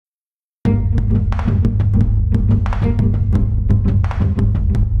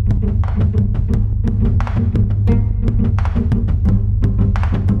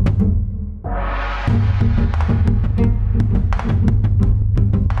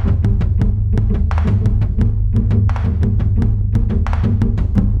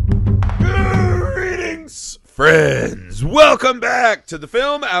Friends, welcome back to the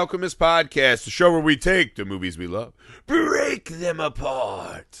Film Alchemist podcast, the show where we take the movies we love, break them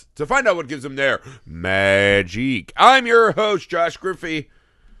apart to find out what gives them their magic. I'm your host, Josh Griffey,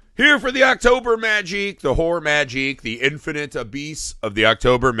 here for the October magic, the horror magic, the infinite abyss of the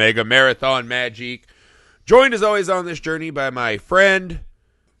October Mega Marathon magic. Joined as always on this journey by my friend,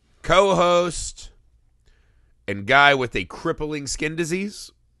 co-host, and guy with a crippling skin disease,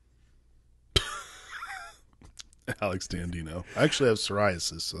 Alex Dandino. I actually have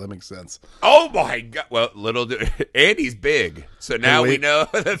psoriasis, so that makes sense. Oh my God! Well, Andy's big, so now we know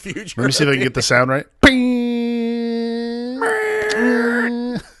the future. Let me see if I can get the sound right.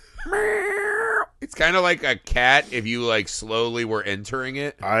 It's kind of like a cat if you like slowly were entering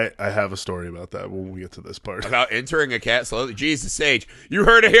it. I have a story about that when we get to this part. About entering a cat slowly. Jesus, Sage, you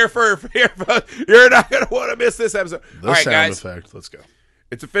heard it here first. You're not gonna want to miss this episode. The All right, sound guys. effect. Let's go.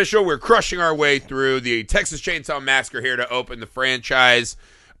 It's official. We're crushing our way through the Texas Chainsaw Massacre here to open the franchise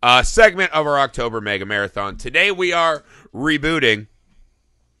segment of our October Mega Marathon. Today we are rebooting.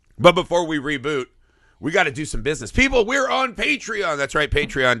 But before we reboot, we got to do some business. People, we're on Patreon. That's right,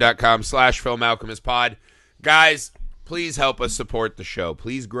 patreon.com/filmalchemistpod. Guys, please help us support the show.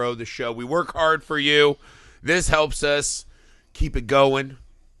 Please grow the show. We work hard for you. This helps us keep it going,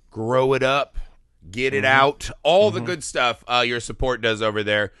 grow it up. Get it out. All the good stuff your support does over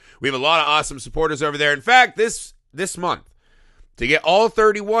there. We have a lot of awesome supporters over there. In fact, this month, to get all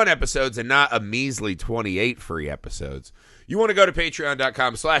 31 episodes and not a measly 28 free episodes, you want to go to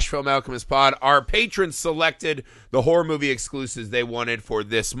patreon.com/filmalchemistpod. Our patrons selected the horror movie exclusives they wanted for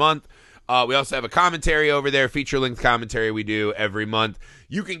this month. We also have a commentary over there, feature-length commentary we do every month.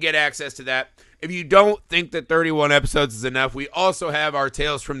 You can get access to that. If you don't think that 31 episodes is enough, we also have our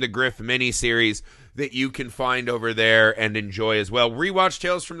Tales from the Grift mini-series that you can find over there and enjoy as well. Rewatch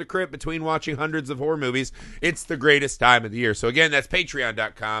Tales from the Crypt between watching hundreds of horror movies. It's the greatest time of the year. So again, that's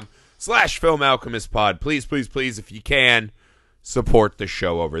patreon.com/filmalchemistpod. Please, please, please, if you can, support the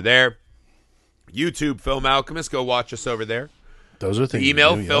show over there. YouTube, Film Alchemist. Go watch us over there. Those are things.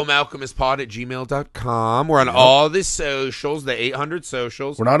 Email filmalchemistpod@gmail.com. We're on all the socials, the 800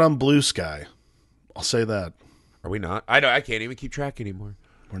 socials. We're not on Blue Sky. I'll say that. Are we not? I can't even keep track anymore.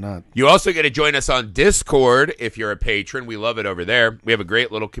 We're not. You also get to join us on Discord if you're a patron. We love it over there. We have a great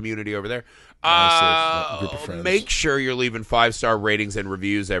little community over there. Group of friends. Make sure you're leaving 5-star ratings and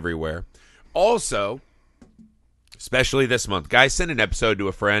reviews everywhere. Also, especially this month, guys, send an episode to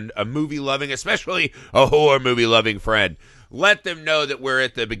a friend, a movie-loving, especially a horror movie-loving friend. Let them know that we're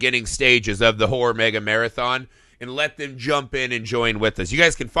at the beginning stages of the Horror Mega Marathon, and let them jump in and join with us. You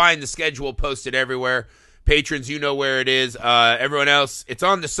guys can find the schedule posted everywhere. Patrons, you know where it is. Everyone else, it's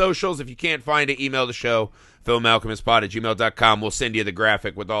on the socials. If you can't find it, email the show, filmalchemistpod@gmail.com. We'll send you the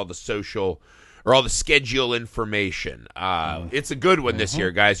graphic with all the social or all the schedule information. It's a good one this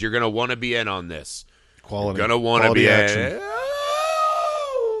year, guys. You're going to want to be in on this. Quality. You're going to want to be action. in.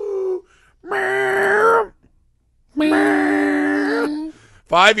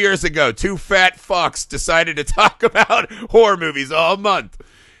 5 years ago, two fat fucks decided to talk about horror movies all month.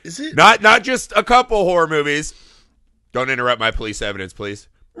 Is it? Not just a couple horror movies. Don't interrupt my police evidence, please.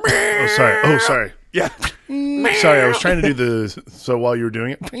 Oh, sorry. Yeah. Sorry, I was trying to do so while you were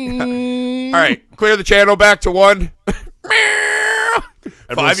doing it. All right, clear the channel back to one.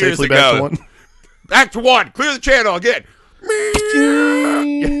 Everyone 5 years safely ago. Back to one. Back to one. Clear the channel again.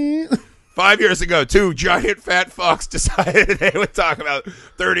 5 years ago, two giant fat fucks decided they would talk about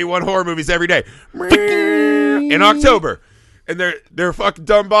 31 horror movies every day. In October. And their fucking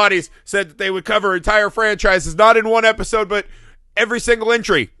dumb bodies said that they would cover entire franchises, not in one episode, but every single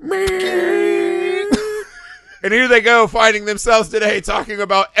entry. And here they go, finding themselves today talking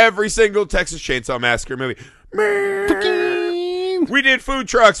about every single Texas Chainsaw Massacre movie. We did food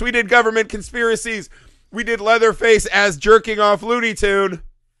trucks. We did government conspiracies. We did Leatherface as jerking off Looney Tune.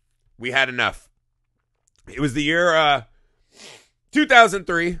 We had enough. It was the year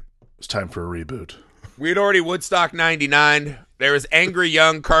 2003. It's time for a reboot. We had already Woodstock 99. There was angry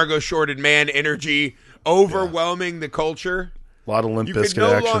young cargo shorted man energy overwhelming the culture. A lot of Limp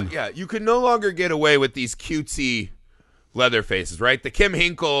Bizkit action. You could no longer get away with these cutesy Leatherfaces, right? The Kim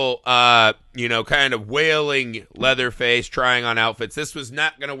Hinkle, kind of wailing Leatherface, trying on outfits. This was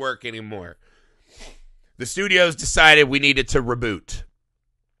not going to work anymore. The studios decided we needed to reboot.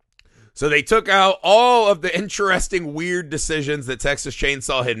 So they took out all of the interesting, weird decisions that Texas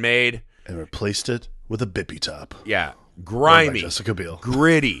Chainsaw had made and replaced it with a bippy top. Yeah. Grimy, Jessica Biel.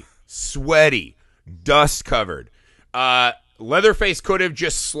 Gritty, sweaty, dust-covered. Leatherface could have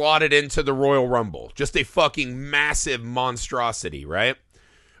just slotted into the Royal Rumble. Just a fucking massive monstrosity, right?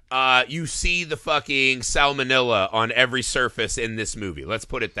 You see the fucking salmonella on every surface in this movie. Let's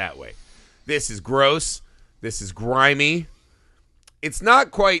put it that way. This is gross. This is grimy. It's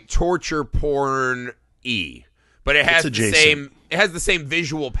not quite torture porn-y, but it has the same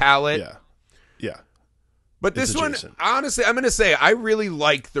visual palette. Yeah. Yeah. But this one, honestly, I'm going to say I really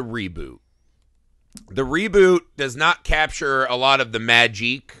like the reboot. The reboot does not capture a lot of the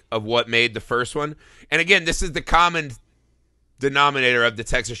magic of what made the first one. And again, this is the common denominator of the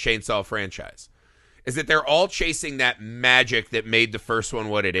Texas Chainsaw franchise, is that they're all chasing that magic that made the first one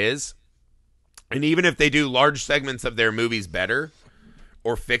what it is. And even if they do large segments of their movies better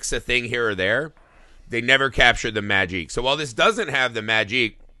or fix a thing here or there, they never capture the magic. So while this doesn't have the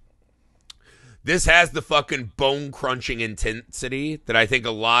magic, this has the fucking bone-crunching intensity that I think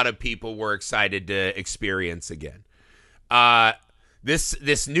a lot of people were excited to experience again.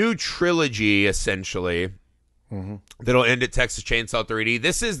 This new trilogy, essentially, that'll end at Texas Chainsaw 3D,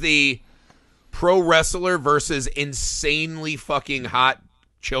 this is the pro wrestler versus insanely fucking hot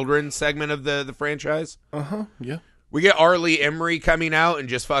children segment of the franchise. Yeah. We get Arlie Emery coming out and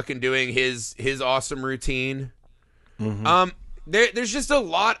just fucking doing his awesome routine. There's just a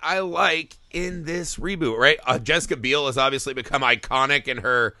lot I like in this reboot, right? Jessica Biel has obviously become iconic in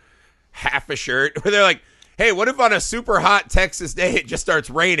her half a shirt, where they're like, hey, what if on a super hot Texas day it just starts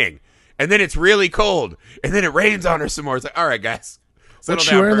raining, and then it's really cold, and then it rains on her some more? It's like, all right, guys. What's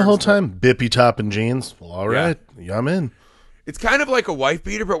she wearing the whole time? Bippy top and jeans? Well, all right. Yeah, I'm in. It's kind of like a wife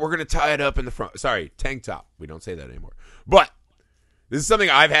beater, but we're going to tie it up in the front. Sorry, tank top. We don't say that anymore. But this is something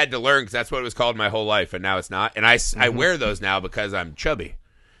I've had to learn because that's what it was called my whole life, and now it's not. And I wear those now because I'm chubby,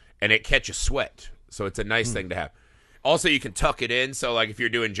 and it catches sweat. So it's a nice thing to have. Also, you can tuck it in. So, like, if you're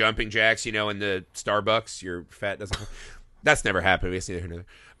doing jumping jacks, in the Starbucks, your fat doesn't... That's never happened. We see neither here nor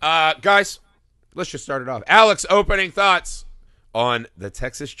there. Guys, let's just start it off. Alex, opening thoughts on the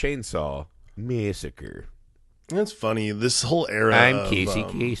Texas Chainsaw Massacre. It's funny. This whole era I'm Casey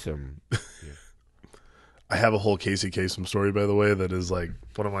Kasem. I have a whole Casey Kasem story, by the way, that is like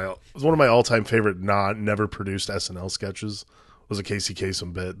one of my all-time favorite never produced SNL sketches. Was a Casey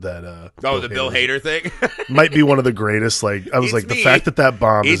Kasem bit that the Bill Hader thing might be one of the greatest. Like I was the fact that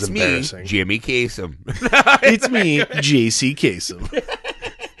bomb is embarrassing. Me, Jimmy Kasem. It's me, JC Kasem.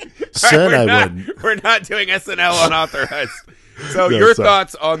 Son, right, I wouldn't. We're not doing SNL unauthorized. So your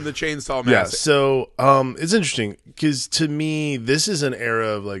thoughts on the Chainsaw Massacre? Yeah, so it's interesting because to me this is an era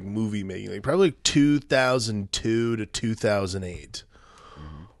of like movie making, like probably 2002 to 2008,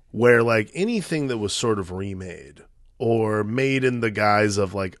 where like anything that was sort of remade or made in the guise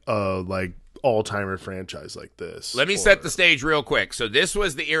of like all-timer franchise like this. Let me set the stage real quick. So this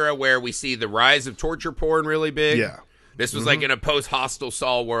was the era where we see the rise of torture porn really big. Yeah. This was like in a post-Hostile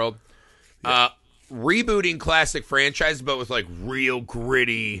Saw world. Yeah. Rebooting classic franchises, but with like real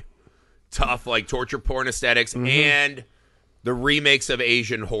gritty, tough like torture porn aesthetics, and the remakes of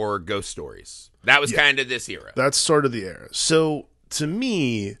Asian horror ghost stories. That was kind of this era. That's sort of the era. So to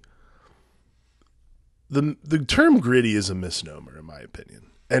me, the term gritty is a misnomer in my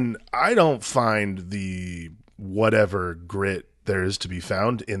opinion, and I don't find the whatever grit there is to be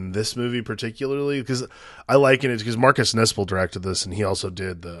found in this movie particularly, because I liken it because Marcus Nispel directed this, and he also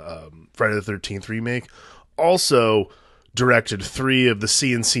did the Friday the 13th remake. Also directed 3 of the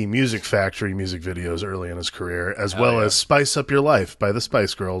CNC Music Factory music videos early in his career, as well as Spice Up Your Life by the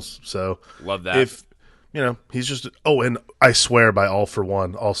Spice Girls. So love that. If he's just and I Swear by All for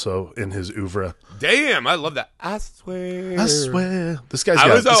One also in his oeuvre. Damn, I love that. I swear. This guy's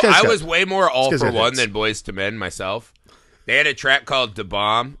I was way more All for One than Boys to Men myself. They had a track called "Da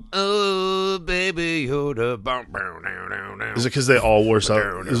Bomb." Oh, baby, you're the bomb. Is it because they all wore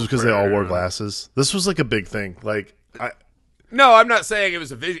glasses? This was like a big thing. Like, no, I'm not saying it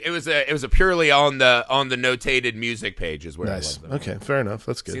was it was a purely on the notated music page is where nice. I love them. Okay, fair enough.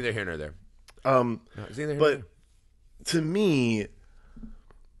 That's good. It's neither here nor there. But to me,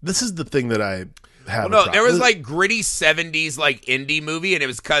 this is the thing that I have. Well, no, there was like gritty 70s like indie movie, and it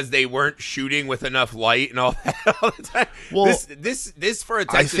was because they weren't shooting with enough light and all that all the time. Well, this for a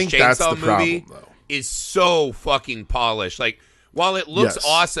Texas Chainsaw movie is so fucking polished. Like, while it looks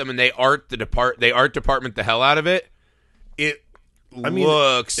awesome and they art department the hell out of it,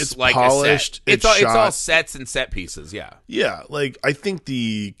 looks it's like polished. A set. It's all sets and set pieces. Yeah. Yeah. Like, I think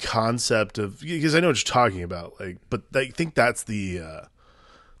the concept of, because I know what you're talking about, like, but I think that's the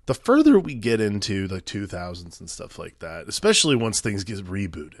further we get into the 2000s and stuff like that, especially once things get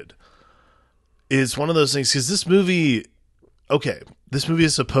rebooted, is one of those things, because this movie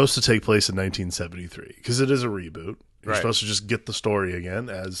is supposed to take place in 1973 because it is a reboot. You're supposed to just get the story again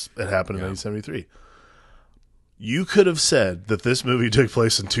as it happened in 1973. You could have said that this movie took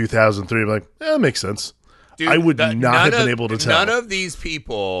place in 2003. I'm like, that makes sense. Dude, I would not have been able to tell. None of these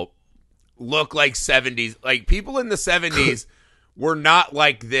people look like 70s. Like, people in the 70s were not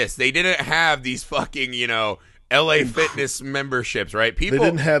like this. They didn't have these fucking, LA Fitness memberships, right? They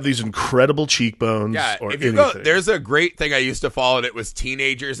didn't have these incredible cheekbones or if you anything. There's a great thing I used to follow, and it was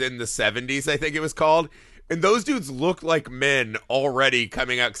Teenagers in the 70s, I think it was called. And those dudes looked like men already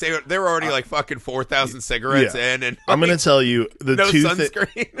coming out. Cause they were already like fucking 4,000 cigarettes in. And I'm going to tell you the no two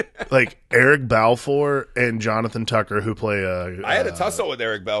sunscreen. like Eric Balfour and Jonathan Tucker, who play. I had a tussle with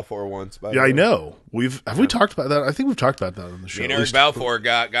Eric Balfour once. Yeah, I know. We talked about that? I think we've talked about that on the show. Me and Eric Balfour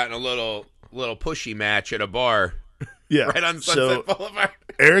got in a little pushy match at a bar. Yeah, right on Sunset Boulevard.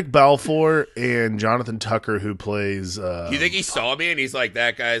 Eric Balfour and Jonathan Tucker, who plays. Do you think he saw me and he's like,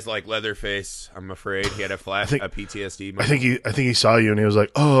 that guy's like Leatherface? I'm afraid he had a PTSD moment. I think he saw you and he was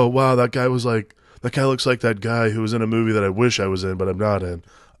like, oh wow, that guy looks like that guy who was in a movie that I wish I was in, but I'm not in.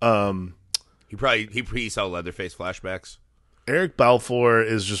 He saw Leatherface flashbacks. Eric Balfour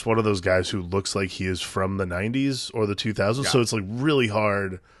is just one of those guys who looks like he is from the 90s or the 2000s, so it's like really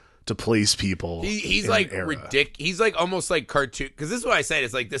hard to place people. He's like ridiculous. He's like almost like cartoon. Because this is what I said.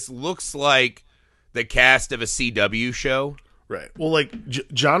 It's like, this looks like the cast of a CW show. Right. Well, like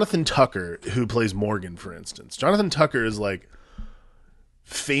Jonathan Tucker, who plays Morgan, for instance. Jonathan Tucker is like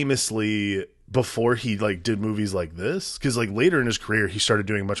famously, before he like did movies like this, because like later in his career he started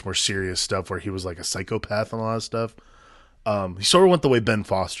doing much more serious stuff where he was like a psychopath and a lot of stuff. He sort of went the way Ben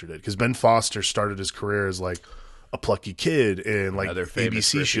Foster did, because Ben Foster started his career as like a plucky kid in like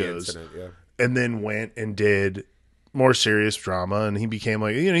ABC shows, and then went and did more serious drama, and he became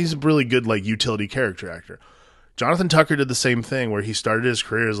like, he's a really good like utility character actor. Jonathan Tucker did the same thing, where he started his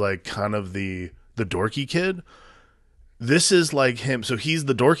career as like kind of the dorky kid. This is like him, so he's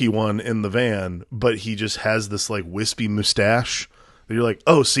the dorky one in the van, but he just has this like wispy mustache that you're like,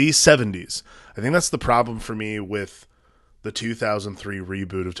 oh, see, 70s. I think that's the problem for me with the 2003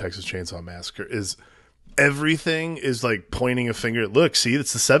 reboot of Texas Chainsaw Massacre, is everything is like pointing a finger at, look, see,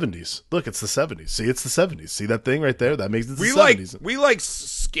 it's the 70s. Look, it's the 70s. See, it's the 70s. See that thing right there? That makes it the 70s. We like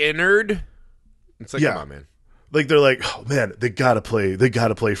Skinnerd. It's like, come on, man. Like, they're like, oh man, they gotta play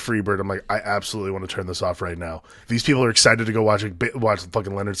Freebird. I'm like, I absolutely want to turn this off right now. If these people are excited to go watch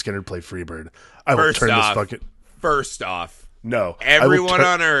fucking Leonard Skinner play Freebird, I will turn this fucking. First off, no, everyone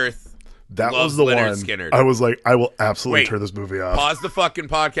on Earth. That was the Leonard one. Skinner. I was like, I will absolutely turn this movie off. Pause the fucking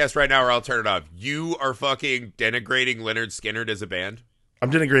podcast right now, or I'll turn it off. You are fucking denigrating Leonard Skinner as a band? I'm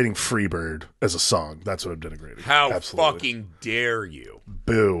denigrating Freebird as a song. That's what I'm denigrating. How fucking dare you?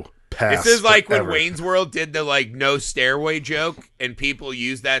 Boo. Pass. This is like when Wayne's World did the like no stairway joke, and people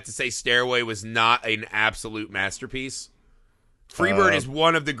used that to say Stairway was not an absolute masterpiece. Freebird is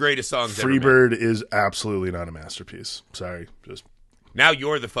one of the greatest songs ever made. Freebird is absolutely not a masterpiece. Sorry, just. Now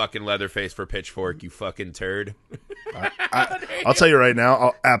you're the fucking Leatherface for Pitchfork, you fucking turd. I'll tell you right now,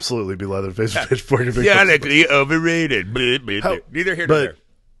 I'll absolutely be Leatherface for Pitchfork. Sonically overrated. Neither here nor there.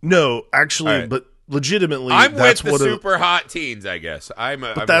 No, actually, but legitimately, I'm that's with the super hot teens, I guess.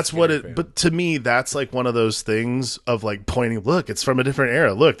 But to me, that's like one of those things of like pointing, look, it's from a different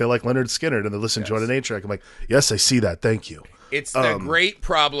era. Look, they like Leonard Skinner and they listen to it on an 8-track. I'm like, yes, I see that. Thank you. It's the great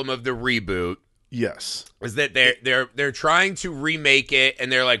problem of the reboot. Yes, is that they're trying to remake it, and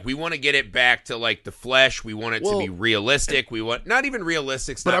they're like, we want to get it back to like the flesh. We want it to be realistic. We want not even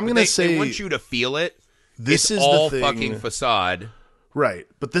realistic stuff. But I'm gonna say they want you to feel it. This it's is all the thing, fucking facade, right?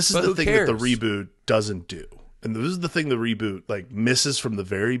 But this is the thing that the reboot doesn't do, and this is the thing the reboot like misses from the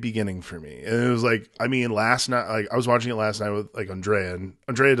very beginning for me. And it was like, I mean, last night, like I was watching it last night with like Andrea, and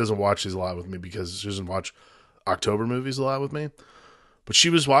Andrea doesn't watch these a lot with me because she doesn't watch October movies a lot with me, but she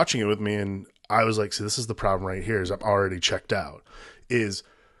was watching it with me, and I was like, see, this is the problem right here, is I'm already checked out. Is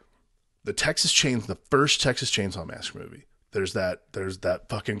the first Texas Chainsaw Massacre movie, there's that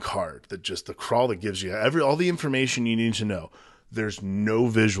fucking card that just the crawl that gives you all the information you need to know. There's no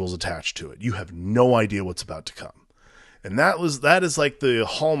visuals attached to it. You have no idea what's about to come. And that is like the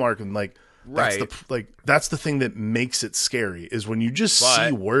hallmark, and like that's the thing that makes it scary, is when you just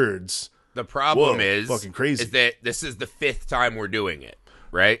see words. The problem is fucking crazy. Is that this is the 5th time we're doing it.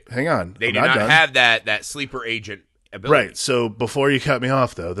 Right? Hang on. They do not have that sleeper agent ability. Right. So before you cut me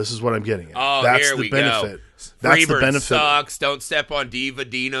off, though, this is what I'm getting at. Oh, that's here we benefit. go. That's Freebird the benefit. Sucks. Don't step on Diva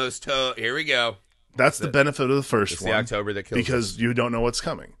Dino's toe. Here we go. That's the benefit of the first one. The October that kills because you don't know what's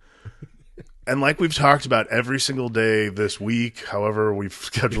coming. And like we've talked about every single day this week, however we've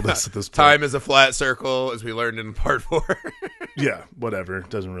scheduled this at this point. Time is a flat circle, as we learned in part 4. Yeah, whatever.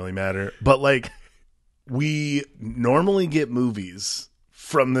 Doesn't really matter. But like, we normally get movies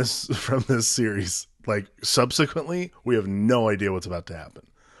from this series like subsequently, we have no idea what's about to happen.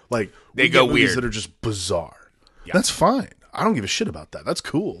 Like They we go get movies weird. that are just bizarre. Yeah. That's fine. I don't give a shit about that. That's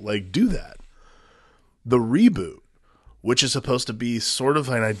cool. Like do that. The reboot, which is supposed to be sort of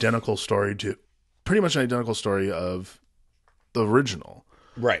an identical story to, pretty much an identical story of the original.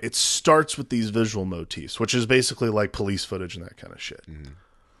 Right. It starts with these visual motifs, which is basically like police footage and that kind of shit.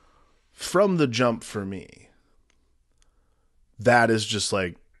 From the jump for me, that is just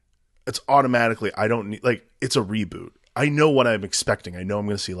like, it's automatically, I don't need, like, it's a reboot. I know what I'm expecting. I know I'm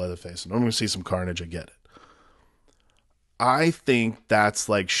going to see Leatherface and I'm going to see some carnage. I get it. I think that's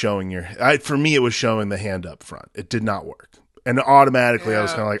like showing for me, it was showing the hand up front. It did not work. And automatically I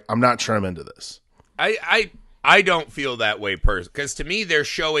was kind of like, I'm not sure I'm into this. I don't feel that way personally, because to me they're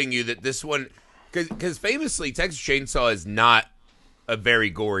showing you that this one, because famously Texas Chainsaw is not a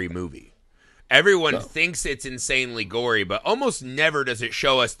very gory movie. Everyone thinks it's insanely gory, but almost never does it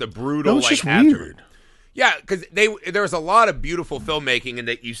show us the brutal. No, it's like just after. weird. Yeah, because there's a lot of beautiful filmmaking in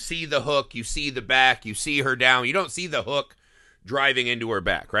that you see the hook, you see the back, you see her down. You don't see the hook driving into her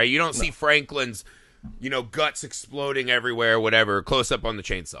back, right? You don't see Franklin's, guts exploding everywhere, whatever, close up on the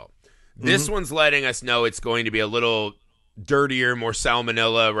chainsaw. This one's letting us know it's going to be a little dirtier, more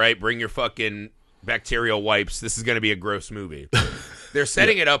salmonella, right? Bring your fucking bacterial wipes. This is going to be a gross movie. They're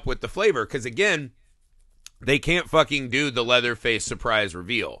setting it up with the flavor because, again, they can't fucking do the Leatherface surprise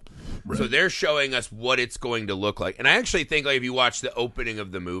reveal. Right. So they're showing us what it's going to look like. And I actually think, like, if you watch the opening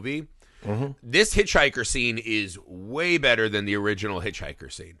of the movie, this hitchhiker scene is way better than the original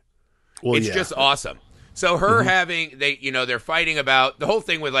hitchhiker scene. Well, it's just awesome. So her having, they're fighting about, the whole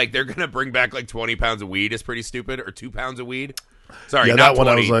thing with, like, they're going to bring back, like, 20 pounds of weed is pretty stupid, or 2 pounds of weed. Sorry, not that 20. one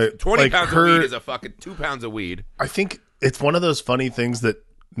I was like, 20 pounds of weed is a fucking 2 pounds of weed. I think it's one of those funny things that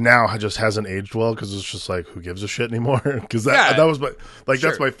now just hasn't aged well because it's just like, who gives a shit anymore? Because that was my, like,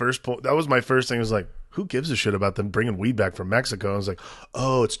 that's my first point. That was my first thing, was like, who gives a shit about them bringing weed back from Mexico? I was like,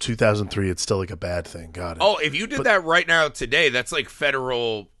 oh, it's 2003. It's still like a bad thing. Got it. Oh, if you did that right now today, that's like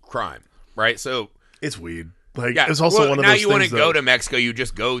federal crime, right? So it's weed. Like, it's also one of those things. Now you want to go to Mexico, you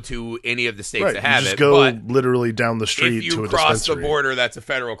just go to any of the states that have just it. Go but literally down the street to a dispensary. if you cross the border, that's a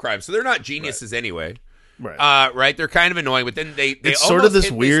federal crime. So they're not geniuses anyway. Right. Right. They're kind of annoying, but then they it's sort of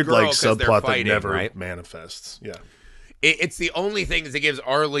this weird like fighting, subplot that never manifests. Yeah. It's the only thing is it gives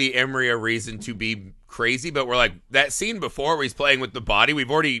Arlie Emery a reason to be crazy, but we're like, that scene before where he's playing with the body,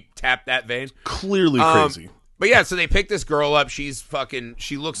 we've already tapped that vein. Clearly crazy. But yeah, so they pick this girl up. She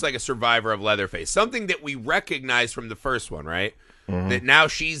looks like a survivor of Leatherface. Something that we recognize from the first one, right? That now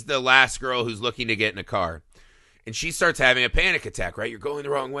she's the last girl who's looking to get in a car. And she starts having a panic attack, right? You're going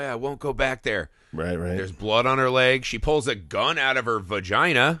the wrong way. I won't go back there. Right. There's blood on her leg. She pulls a gun out of her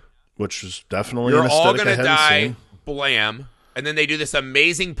vagina. Which is definitely You're an all aesthetic going to die. Seen. Blam. And then they do this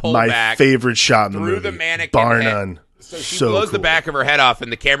amazing pullback. My favorite shot in the movie. Through the mannequin bar head. none. So she blows the back of her head off,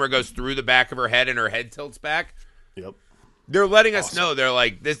 and the camera goes through the back of her head, and her head tilts back. Yep. They're letting us know. They're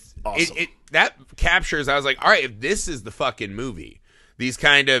like, this. Awesome. That captures, I was like, all right, if this is the fucking movie, these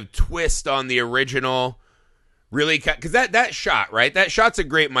kind of twist on the original, really, because that shot, right? That shot's a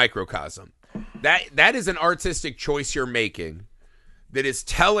great microcosm. That is an artistic choice you're making that is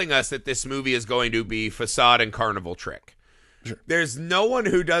telling us that this movie is going to be facade and carnival trick. Sure. There's no one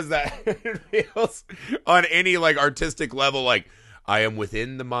who does that on any like artistic level. Like, I am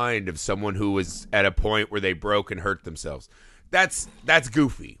within the mind of someone who was at a point where they broke and hurt themselves. That's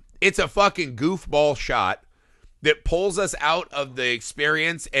goofy. It's a fucking goofball shot that pulls us out of the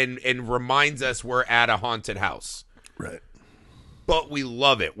experience and reminds us we're at a haunted house. Right. But we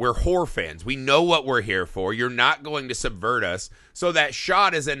love it. We're horror fans. We know what we're here for. You're not going to subvert us. So that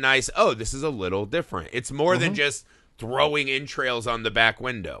shot is a nice, this is a little different. It's more than just throwing entrails on the back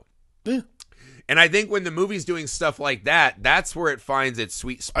window. Yeah. And I think when the movie's doing stuff like that, that's where it finds its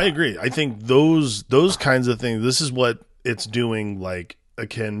sweet spot. I agree. I think those kinds of things, this is what it's doing, like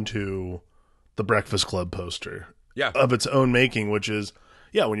akin to the Breakfast Club poster of its own making, which is,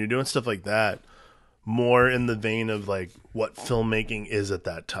 when you're doing stuff like that, more in the vein of like what filmmaking is at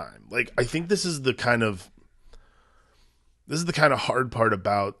that time. Like, I think this is the kind of hard part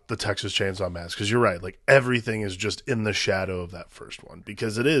about the Texas Chainsaw Massacre, because you're right, like everything is just in the shadow of that first one,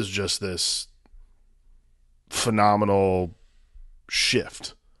 because it is just this phenomenal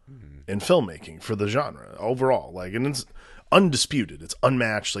shift in filmmaking for the genre overall. Like, and it's undisputed, it's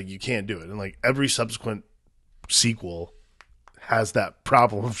unmatched, like you can't do it. And like every subsequent sequel has that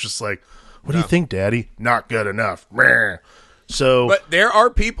problem of just like, what do you think, Daddy? Not good enough. So, but there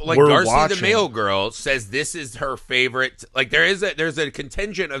are people like Darcy watching. the Mail Girl says this is her favorite. Like there's a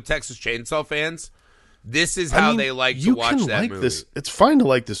contingent of Texas Chainsaw fans this is how they like to watch that movie. This. It's fine to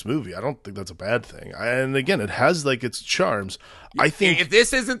like this movie. I don't think that's a bad thing. And again, it has like its charms. I think if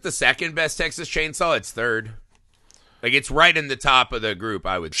this isn't the second best Texas Chainsaw, it's third. Like it's right in the top of the group,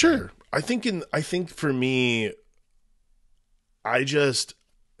 I would say. Sure. I think for me,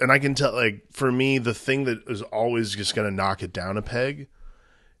 and I can tell, like, for me, the thing that is always just going to knock it down a peg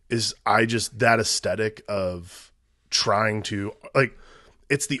is that aesthetic of trying to, like,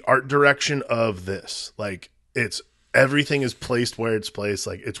 it's the art direction of this. Like, everything is placed where it's placed.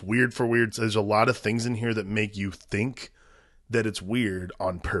 Like, it's weird for weird. So there's a lot of things in here that make you think that it's weird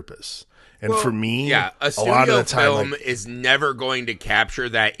on purpose. And for me, a studio lot of the time, film is never going to capture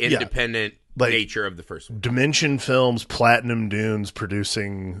that independent nature of the first one. Dimension Films, Platinum Dunes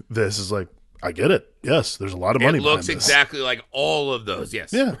producing this is like, I get it. Yes, there's a lot of money behind this. It looks exactly like all of those,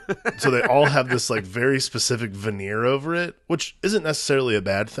 yes. Yeah. So they all have this like very specific veneer over it, which isn't necessarily a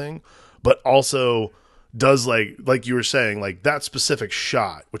bad thing, but also does like you were saying, like that specific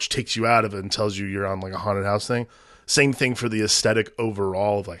shot, which takes you out of it and tells you you're on like a haunted house thing. Same thing for the aesthetic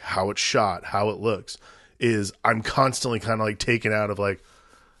overall of like how it's shot, how it looks, is I'm constantly kind of like taken out of like,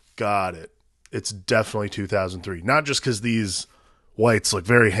 got it. It's definitely 2003. Not just because these whites look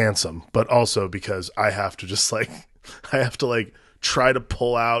very handsome, but also because I have to just like, try to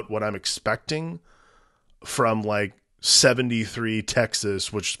pull out what I'm expecting from like 73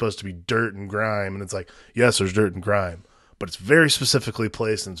 Texas, which is supposed to be dirt and grime. And it's like, yes, there's dirt and grime, but it's very specifically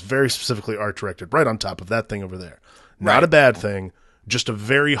placed and it's very specifically art directed right on top of that thing over there. Not a bad thing, just a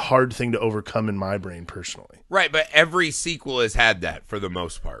very hard thing to overcome in my brain personally. Right, but every sequel has had that for the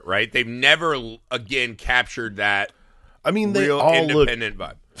most part, right? They've never, again, captured that they real all independent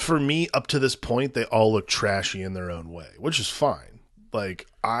vibe. For me, up to this point, they all look trashy in their own way, which is fine. Like,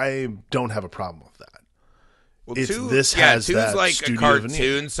 I don't have a problem with that. Well, two's like a cartoon,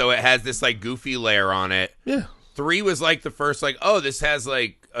 veneer. So it has this like goofy layer on it. Yeah. 3 was like the first, like, oh, this has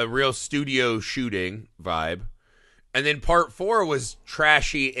like a real studio shooting vibe. And then part 4 was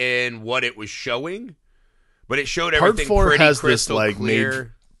trashy in what it was showing, but it showed everything pretty crystal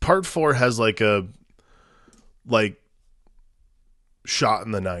clear. Part 4 has like a shot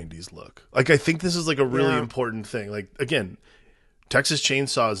in the 90s look. Like, I think this is like a really important thing. Like, again, Texas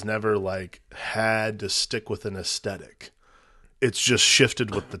Chainsaw has never like had to stick with an aesthetic. It's just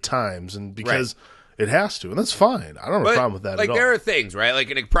shifted with the times, and because it has to, and that's fine. I don't have a problem with that at all. Like, there are things, right?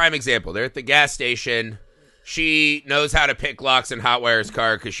 Like, in a prime example, they're at the gas station. She knows how to pick locks in Hotwire's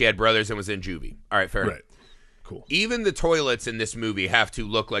car because she had brothers and was in juvie. All right, fair enough. Cool. Even the toilets in this movie have to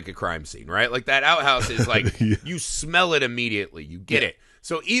look like a crime scene, right? Like, that outhouse is like, you smell it immediately. You get it.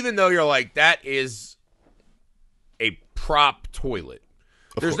 So even though you're like, that is a prop toilet,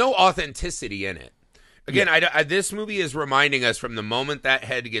 there's no authenticity in it. Again, this movie is reminding us from the moment that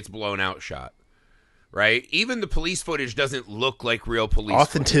head gets blown out shot. Right? Even the police footage doesn't look like real police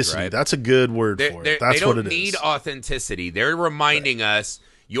authenticity. Footage, right? That's a good word for it. That's what it is. They don't need authenticity. They're reminding us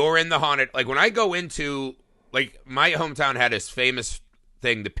you're in the haunted. Like, when I go into, like, my hometown had this famous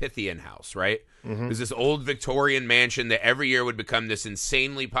thing, the Pythian House, right? Mm-hmm. There's this old Victorian mansion that every year would become this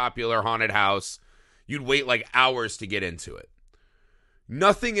insanely popular haunted house. You'd wait like hours to get into it.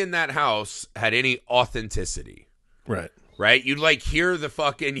 Nothing in that house had any authenticity. Right. Right? You'd like hear the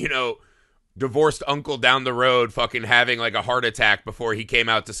fucking, divorced uncle down the road fucking having like a heart attack before he came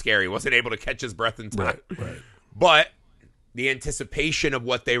out to scare. He wasn't able to catch his breath in time. Right. But the anticipation of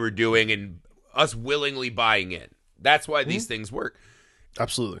what they were doing and us willingly buying in. That's why these things work.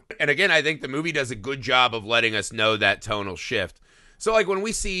 Absolutely. And again, I think the movie does a good job of letting us know that tonal shift. So like when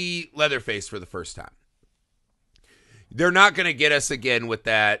we see Leatherface for the first time, they're not going to get us again with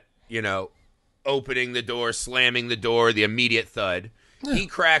that, opening the door, slamming the door, the immediate thud. Yeah. He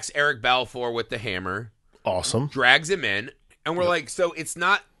cracks Eric Balfour with the hammer. Awesome. Drags him in. And we're like, so it's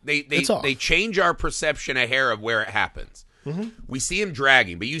not, they change our perception a hair of where it happens. Mm-hmm. We see him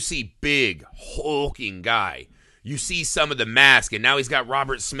dragging, but you see big, hulking guy. You see some of the mask, and now he's got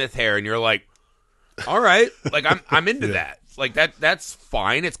Robert Smith hair, and you're like, all right, like I'm into that. Like that's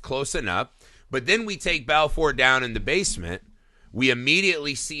fine. It's close enough. But then we take Balfour down in the basement. We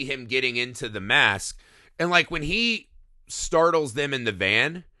immediately see him getting into the mask. And like when he startles them in the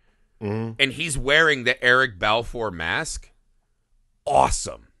van and he's wearing the Eric Balfour mask,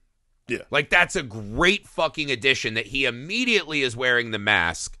 awesome. Yeah. Like that's a great fucking addition that he immediately is wearing the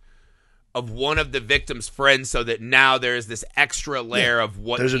mask of one of the victim's friends so that now there's this extra layer of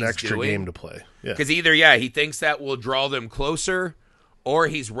what there's he's an extra doing. Game to play. Yeah. Because either, he thinks that will draw them closer or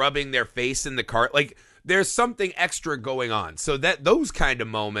he's rubbing their face in the cart. Like there's something extra going on. So that those kind of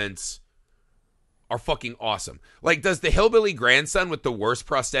moments are fucking awesome. Like, does the hillbilly grandson with the worst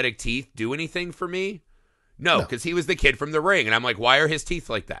prosthetic teeth do anything for me? No, because he was the kid from The Ring. And I'm like, why are his teeth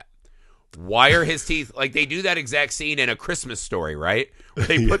like that? Why are his teeth like they do that exact scene in A Christmas Story, right? Where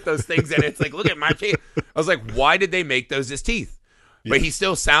they put those things in. It's like, look at my teeth. I was like, why did they make those his teeth? Yeah. But he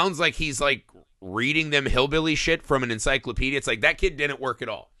still sounds like he's like reading them hillbilly shit from an encyclopedia. It's like that kid didn't work at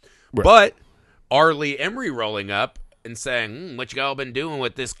all. Right. But Arlie Emery rolling up and saying, what you all been doing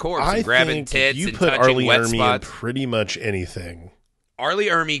with this corpse? And grabbing tits and touching wet spots. In pretty much anything. Arlie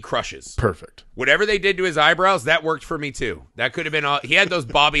Ermy crushes. Perfect. Whatever they did to his eyebrows, that worked for me too. That could have been all. He had those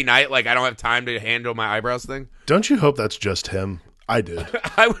Bobby Knight, like, I don't have time to handle my eyebrows thing. Don't you hope that's just him? I did.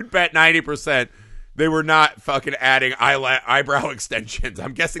 I would bet 90% they were not fucking adding eyebrow extensions.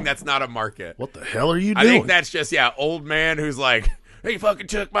 I'm guessing that's not a market. What the hell are you doing? I think that's just, old man who's like, he fucking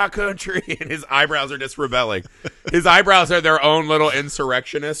took my country, and his eyebrows are just rebelling. His eyebrows are their own little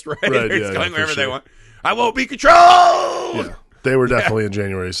insurrectionist, right? They're just going wherever they want. I won't be controlled! Yeah. They were definitely in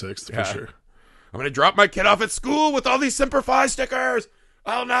January 6th, for sure. I'm going to drop my kid off at school with all these Semper Fi stickers.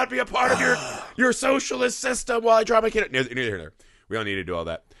 I'll not be a part of your socialist system while I drop my kid. Neither here nor there. We don't need to do all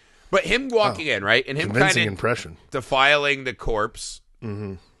that. But him walking in, right? And him kind of defiling the corpse.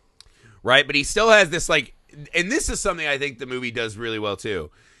 Mm-hmm. Right? But he still has this, like, and this is something I think the movie does really well, too,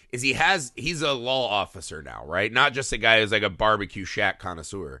 is he's a law officer now, right? Not just a guy who's like a barbecue shack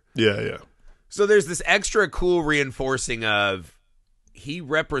connoisseur. Yeah. So there's this extra cool reinforcing of he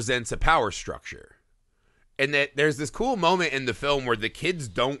represents a power structure. And that there's this cool moment in the film where the kids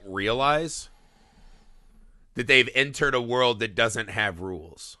don't realize that they've entered a world that doesn't have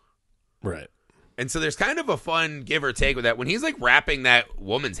rules. Right. And so there's kind of a fun give or take with that. When he's like wrapping that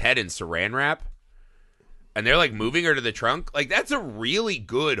woman's head in saran wrap and they're like moving her to the trunk, like that's a really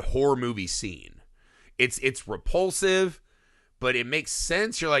good horror movie scene. It's repulsive. But it makes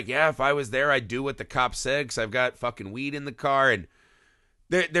sense. You're like, yeah, if I was there, I'd do what the cop said because I've got fucking weed in the car. And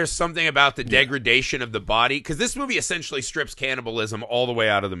there's something about the degradation of the body. Because this movie essentially strips cannibalism all the way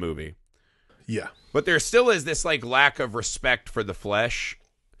out of the movie. Yeah. But there still is this like lack of respect for the flesh.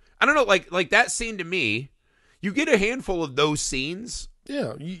 I don't know, like that scene to me, you get a handful of those scenes.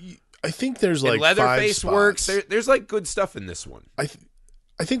 Yeah. I think there's like Leatherface 5 spots. works. There's like good stuff in this one.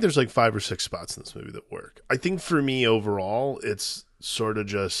 I think there's like 5 or 6 spots in this movie that work. I think for me overall, it's sort of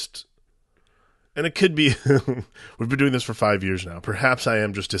just, and it could be, we've been doing this for 5 years now. Perhaps I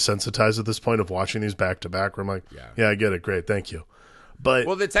am just desensitized at this point of watching these back to back where I'm like, yeah, I get it. Great. Thank you. But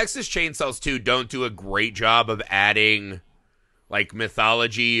well, the Texas Chainsaws 2 don't do a great job of adding like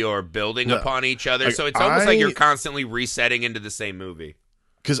mythology or building upon each other. Like, so it's almost like you're constantly resetting into the same movie.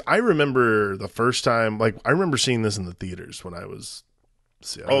 Because I remember the first time, like I remember seeing this in the theaters when I was,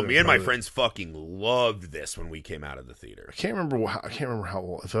 me and my friends fucking loved this when we came out of the theater. I can't remember how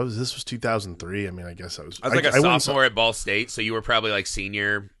old. If this was 2003, I mean, I guess I was like a sophomore at Ball State, so you were probably like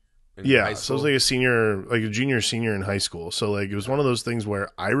senior in high school. So I was like a senior, like a junior, senior in high school. So like it was one of those things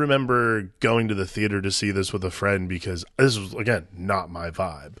where I remember going to the theater to see this with a friend because this was, again, not my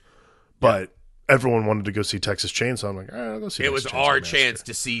vibe. But everyone wanted to go see Texas Chainsaw. I'm like, all right, I'll go see it. Texas Was Chainsaw our Massacre. chance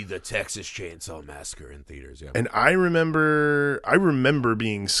to see the Texas Chainsaw Massacre in theaters. Yeah. And I remember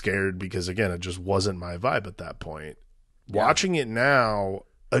being scared because, again, it just wasn't my vibe at that point. Yeah. Watching it now,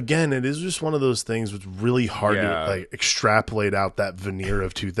 again, it is just one of those things that's really hard to like extrapolate out that veneer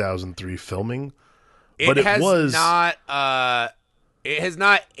of 2003 filming. But it has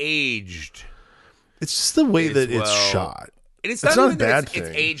not aged. It's just the way that it's shot. And it's not a bad thing.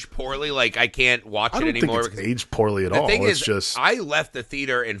 It's aged poorly. Like, I can't watch it anymore. I don't think it's aged poorly at all. The thing is, just I left the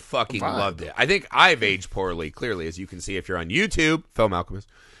theater and fucking loved it. I think I've aged poorly, clearly, as you can see if you're on YouTube, Film Alchemist.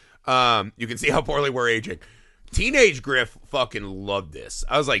 You can see how poorly we're aging. Teenage Griff fucking loved this.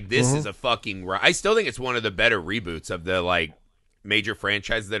 I was like, this is a fucking... I still think it's one of the better reboots of the, like, major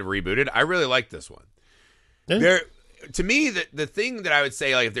franchises that have rebooted. I really like this one. Yeah. To me, the thing that I would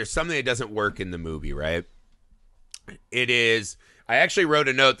say, like, if there's something that doesn't work in the movie, right... It is. I actually wrote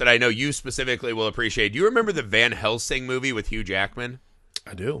a note that I know you specifically will appreciate. Do you remember the Van Helsing movie with Hugh Jackman?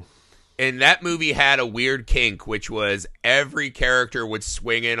 I do. And that movie had a weird kink, which was every character would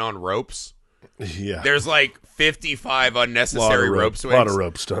swing in on ropes. Yeah. There's like 55 unnecessary rope swings. A lot of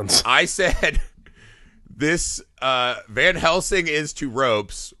rope stunts. I said this Van Helsing is to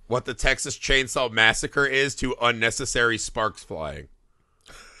ropes what the Texas Chainsaw Massacre is to unnecessary sparks flying.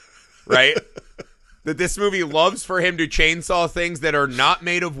 Right? That this movie loves for him to chainsaw things that are not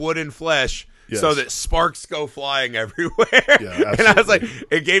made of wood and flesh so that sparks go flying everywhere. Yeah, and I was like,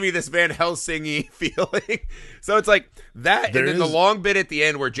 it gave me this Van Helsing-y feeling. So it's like that, and then the long bit at the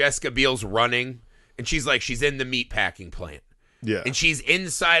end where Jessica Biel's running, and she's in the meatpacking plant. Yeah. And she's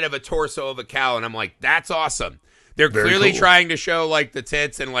inside of a torso of a cow, and I'm like, that's awesome. They're Very clearly cool. trying to show like the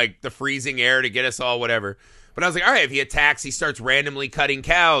tits and like the freezing air to get us all whatever. But I was like, all right, if he attacks, he starts randomly cutting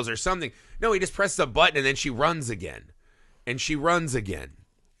cows or something. No, he just presses a button and then she runs again. And she runs again.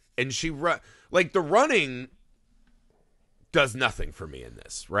 And she like the running does nothing for me in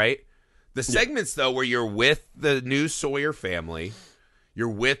this, right? The segments though where you're with the new Sawyer family, you're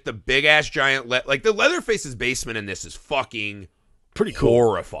with the big ass giant like the Leatherface's basement in this is fucking Pretty cool.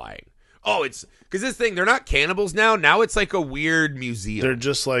 horrifying. Oh, it's because this thing, they're not cannibals now. Now it's like a weird museum. They're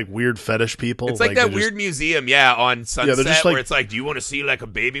just like weird fetish people. It's like that weird museum, on Sunset just where like- it's like, do you want to see like a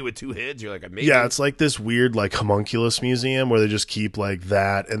baby with two heads? You're like, maybe. Yeah, it's like this weird like homunculus museum where they just keep like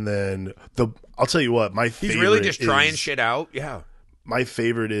that, and then I'll tell you what, my favorite he's really just trying is- shit out. Yeah. My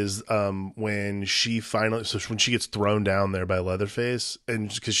favorite is when she finally, when she gets thrown down there by Leatherface,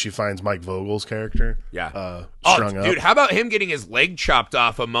 and because she finds Mike Vogel's character, Yeah. strung up. Dude, how about him getting his leg chopped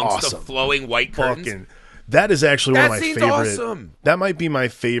off amongst the Awesome. flowing white curtains? Fucking, that is actually That one of my scene's favorite. awesome. That might be my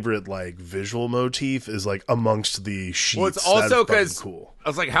favorite like visual motif is like amongst the sheets. Well, it's That is also fucking because cool. I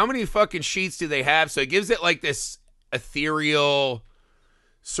was like, how many fucking sheets do they have? So it gives it like this ethereal,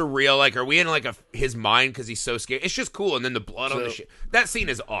 surreal. Like, are we in like his mind because he's so scared? It's just cool. And then the blood on the shit. That scene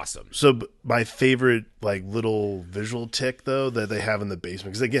is awesome. So my favorite like little visual tick though that they have in the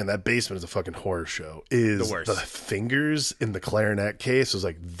basement, because again that basement is a fucking horror show, is The worst. the fingers in the clarinet case. I was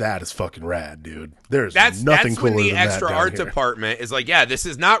like, that is fucking rad, dude. There's That's nothing when cooler the than extra that down art here. department is like, yeah, this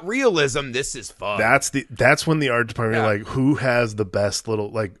is not realism. This is fun. That's when the art department like who has the best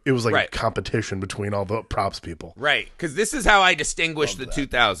little like it was like Right. a competition between all the props people. Right, because this is how I distinguish the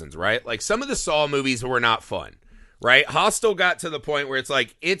 2000s, right? Like, some of the Saw movies were not fun, right? Hostel got to the point where it's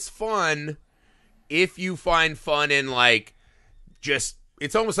like, it's fun if you find fun in, like, just,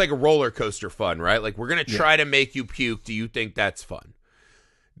 it's almost like a roller coaster fun, right? Like, we're going to try to make you puke. Do you think that's fun?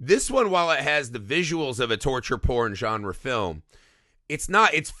 This one, while it has the visuals of a torture porn genre film, it's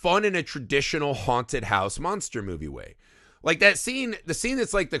not. It's fun in a traditional haunted house monster movie way. Like that scene, the scene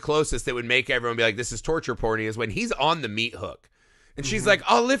that's like the closest that would make everyone be like, this is torture porny, is when he's on the meat hook. And she's like,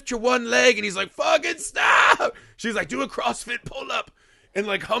 I'll lift your one leg. And he's like, fucking stop. She's like, do a CrossFit pull up and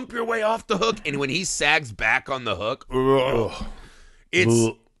like hump your way off the hook. And when he sags back on the hook,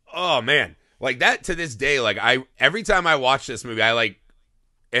 it's, oh man. Like that to this day, like every time I watch this movie, I like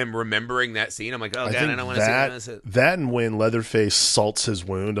am remembering that scene. I'm like, oh God, I don't want to see this. That and when Leatherface salts his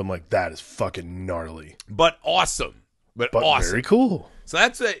wound, I'm like, that is fucking gnarly. But awesome. But awesome. Very cool. So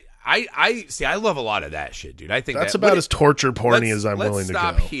that's it. I see. I love a lot of that shit, dude. I think That's about as torture porny as I'm willing to Let's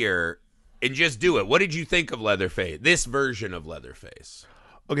stop go. here and just do it. What did you think of Leatherface? This version of Leatherface.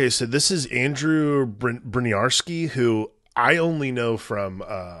 Okay, so this is Andrew Briniarski, who I only know from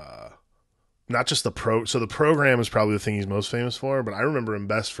not just the pro. So the program is probably the thing he's most famous for, but I remember him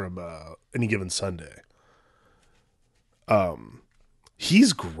best from Any Given Sunday.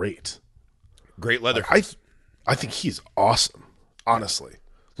 He's great. Great Leatherface. I think he's awesome. Honestly,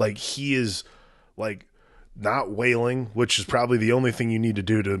 like he is like not wailing, which is probably the only thing you need to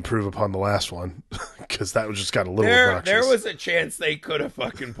do to improve upon the last one, because that was just got a little obnoxious. There was a chance they could have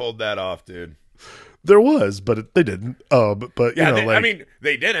fucking pulled that off, dude. There was, but they didn't. But you know, I like, mean,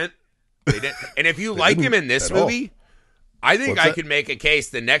 they didn't. They didn't. And if you like him in this movie, I think I could make a case.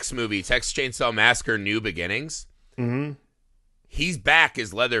 The next movie, Texas Chainsaw Massacre: New Beginnings, he's back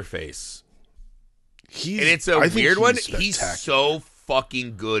as Leatherface. And it's a weird one. He's so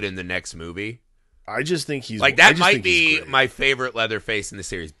fucking good in the next movie. I just think he's like that might be my favorite Leatherface in the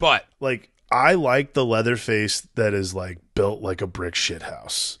series. But like I like the Leatherface that is like built like a brick shit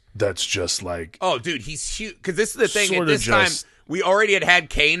house. That's just like, oh, dude, he's huge. Because this is the thing. At sorta this time, just- we already had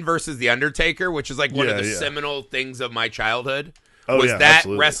Kane versus the Undertaker, which is like one of the Yeah. seminal things of my childhood. Oh, was yeah, that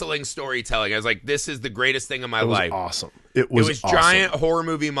absolutely. wrestling storytelling? I was like, this is the greatest thing of my it was life. awesome. It was awesome. Giant horror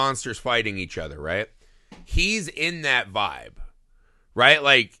movie monsters fighting each other, right? He's in that vibe, right?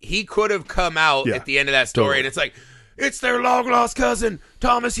 Like he could have come out at the end of that story, totally. and it's like, it's their long lost cousin,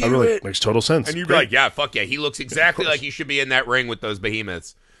 Thomas That really Hewitt. makes total sense. And you'd be like, yeah, fuck yeah, he looks exactly like he should be in that ring with those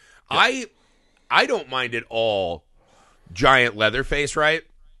behemoths. Yeah. I don't mind at all giant Leatherface, right?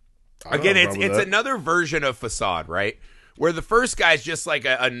 Again, it's another version of Facade, right? Where the first guy's just like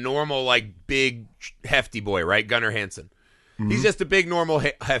a normal, like big hefty boy, right? Gunnar Hansen. He's just a big normal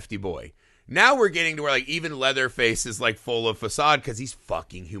hefty boy. Now we're getting to where like even Leatherface is like full of Facade because he's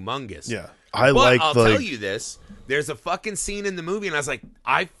fucking humongous. Yeah. I'll tell you this. There's a fucking scene in the movie, and I was like,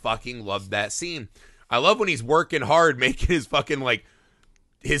 I fucking love that scene. I love when he's working hard making his fucking like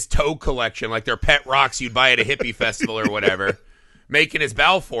his toe collection, like they're pet rocks you'd buy at a hippie festival or whatever, making his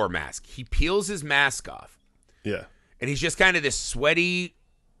Balfour mask. He peels his mask off. Yeah. And he's just kind of this sweaty,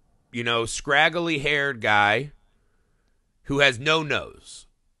 scraggly haired guy who has no nose.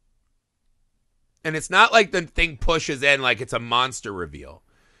 And it's not like the thing pushes in like it's a monster reveal.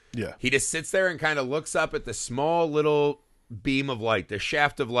 Yeah. He just sits there and kind of looks up at the small little beam of light, the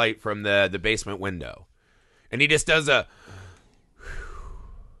shaft of light from the basement window. And he just does a...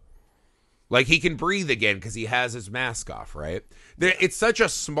 like he can breathe again because he has his mask off, right? It's such a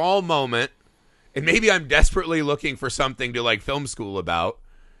small moment, and maybe I'm desperately looking for something to like film school about,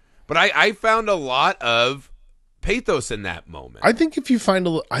 but I found a lot of pathos in that moment. I think if you find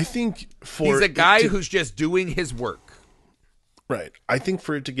he's a guy who's just doing his work. Right. I think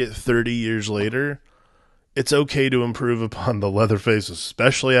for it to get 30 years later, it's okay to improve upon the Leatherface,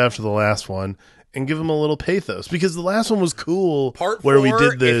 especially after the last one, and give him a little pathos, because the last one was cool. Part where 4, we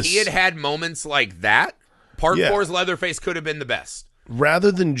did this. If he had moments like that, Part 4's Leatherface could have been the best.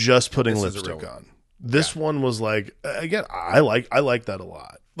 Rather than just putting lipstick on. This one was like, again, I like that a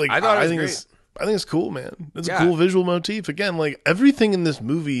lot. Like I think it's cool, man. It's a cool visual motif. Again, like everything in this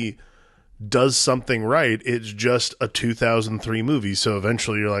movie does something right. It's just a 2003 movie, so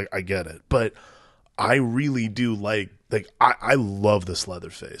eventually you're like, I get it. But I really do like I love this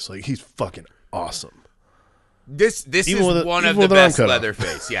Leatherface. Like he's fucking awesome. This is one of the best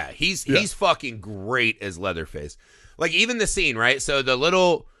Leatherface. Yeah, he's fucking great as Leatherface. Like even the scene, right? So the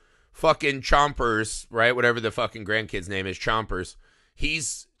little fucking Chompers, right? Whatever the fucking grandkid's name is, Chompers.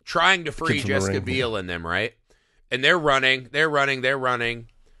 He's trying to free Jessica Biel and them, right? And they're running.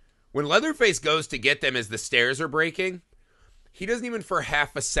 When Leatherface goes to get them as the stairs are breaking, he doesn't even for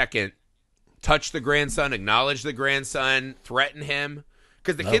half a second touch the grandson, acknowledge the grandson, threaten him.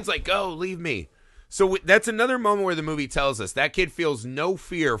 Because the kid's like, go, leave me. So that's another moment where the movie tells us that kid feels no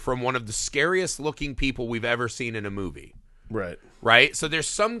fear from one of the scariest looking people we've ever seen in a movie. Right. Right? So there's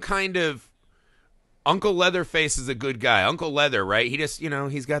some kind of... Uncle Leatherface is a good guy. Uncle Leather, right? He just,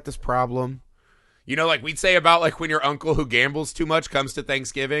 he's got this problem. Like we'd say about like when your uncle who gambles too much comes to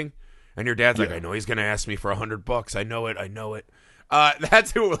Thanksgiving and your dad's like, I know he's going to ask me for $100. I know it.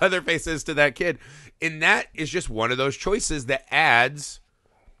 That's who Leatherface is to that kid. And that is just one of those choices that adds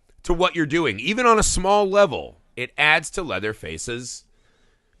to what you're doing. Even on a small level, it adds to Leatherface's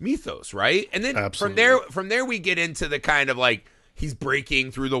mythos, right? And then from there we get into the kind of like he's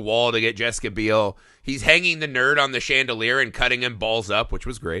breaking through the wall to get Jessica Biel. He's hanging the nerd on the chandelier and cutting him balls up, which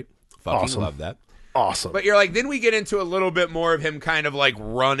was great. Fucking love that. Awesome. But you're like, then we get into a little bit more of him kind of like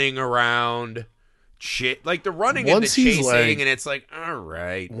running around shit. Like the running and the chasing, and it's like, all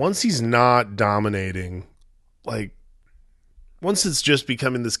right. Once he's not dominating, like once it's just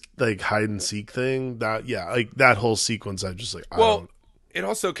becoming this like hide and seek thing, that whole sequence, I just like, it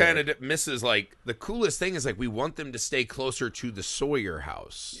also kind of misses, like, the coolest thing is, like, we want them to stay closer to the Sawyer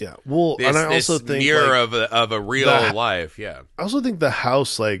house. Yeah. Well, and I also think mirror of a real life. Yeah. I also think the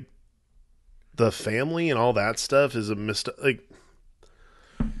house, like, the family and all that stuff is a like.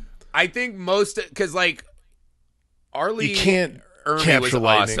 I think because, like, Arlie. You can't Ernie capture was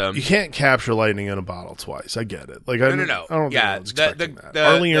lightning. awesome. You can't capture lightning in a bottle twice. I get it. Like, no. I don't think I was expecting that.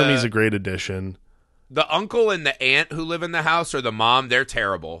 Ernie's a great addition. The uncle and the aunt who live in the house, or the mom, they're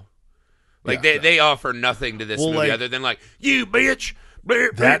terrible. Like they offer nothing to this movie other than like, you bitch.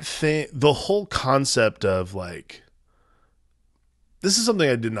 That thing, the whole concept of like, this is something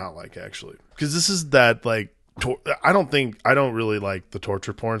I did not like actually, because this is that like, I don't really like the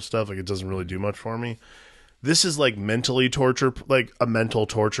torture porn stuff. Like it doesn't really do much for me. This is like mentally torture, like a mental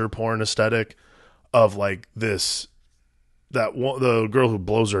torture porn aesthetic of like this. The girl who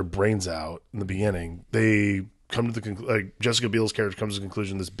blows her brains out in the beginning, they come to the like Jessica Biel's character comes to the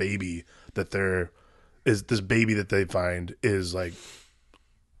conclusion this baby that they find is like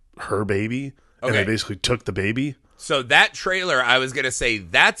her baby, and they basically took the baby. So that trailer, I was gonna say,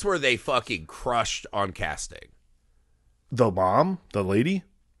 that's where they fucking crushed on casting. The mom, the lady,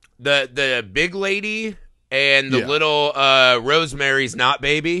 the big lady, and the little Rosemary's not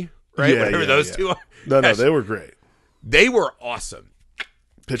baby, right? Whatever those two are. No, they were great. They were awesome.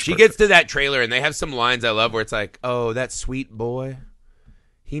 She gets to that trailer, and they have some lines I love where it's like, oh, that sweet boy,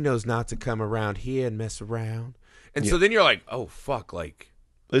 he knows not to come around here and mess around. And so then you're like, oh, fuck, like.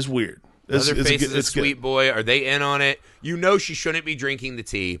 It's weird. Leatherface is a sweet boy. Are they in on it? You know she shouldn't be drinking the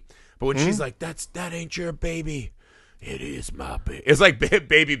tea. But when she's like, that ain't your baby. It is my baby. It's like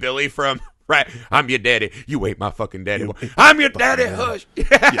Baby Billy from... Right, I'm your daddy. You ain't my fucking daddy. I'm your daddy. Hush.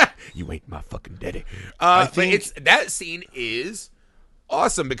 You ain't my fucking daddy. But that scene is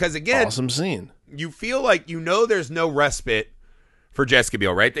awesome because again, awesome scene. You feel like there's no respite for Jessica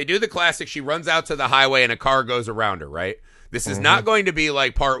Biel, right? They do the classic. She runs out to the highway and a car goes around her, right? This is not going to be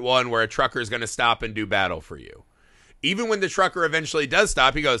like part 1 where a trucker is going to stop and do battle for you. Even when the trucker eventually does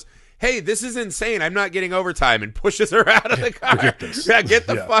stop, he goes, hey, this is insane. I'm not getting overtime, and pushes her out of the car. Forget this. Yeah, get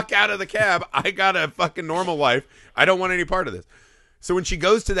the fuck out of the cab. I got a fucking normal life. I don't want any part of this. So when she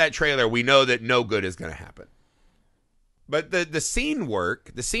goes to that trailer, we know that no good is going to happen. But the scene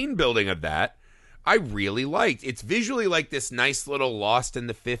work, the scene building of that, I really liked. It's visually like this nice little Lost in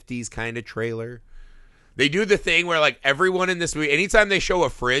the 50s kind of trailer. They do the thing where, like, everyone in this movie, anytime they show a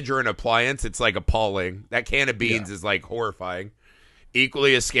fridge or an appliance, it's, like, appalling. That can of beans is, like, horrifying.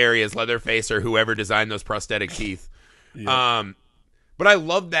 Equally as scary as Leatherface or whoever designed those prosthetic teeth. But I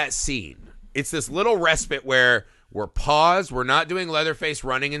love that scene. It's this little respite where we're paused. We're not doing Leatherface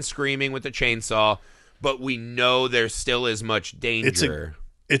running and screaming with the chainsaw, but we know there still is much danger.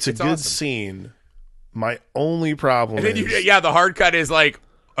 It's a good awesome scene. My only problem is... the hard cut is, like...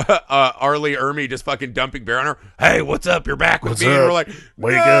 Arlie Ermy just fucking dumping beer on her. Hey, what's up? You're back with me. And we're like,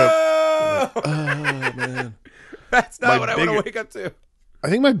 wake up. Oh, man. That's not what I want to wake up to. I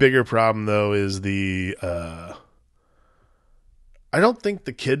think my bigger problem, though, is the... I don't think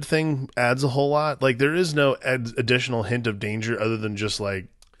the kid thing adds a whole lot. Like, there is no additional hint of danger other than just, like,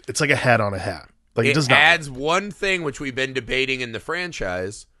 it's like a hat on a hat. Like, it does not adds one thing which we've been debating in the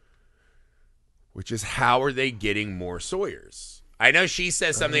franchise, which is how are they getting more Sawyers? I know she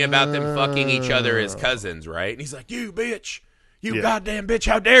says something about them fucking each other as cousins, right? And he's like, you bitch, you goddamn bitch,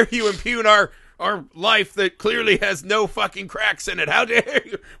 how dare you impugn our life that clearly has no fucking cracks in it? How dare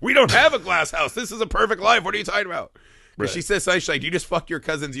you? We don't have a glass house. This is a perfect life. What are you talking about? Right. She says something, she's like, you just fuck your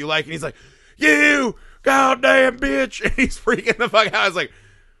cousins you like. And he's like, you goddamn bitch. And he's freaking the fuck out. I was like,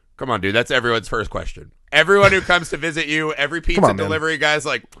 come on, dude. That's everyone's first question. Everyone who comes to visit you, every pizza delivery guy's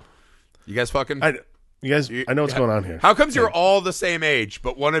like, you guys fucking... You guys, I know what's going on here. How comes you're all the same age,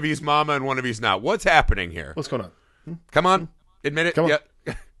 but one of you's mama and one of you's not? What's happening here? What's going on? Come on. Admit it. Come on.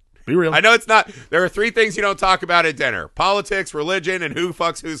 Be real. I know it's not. There are 3 things you don't talk about at dinner. Politics, religion, and who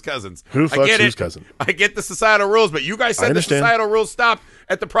fucks whose cousins. Who fucks whose cousin. I get the societal rules, but you guys said the societal rules stop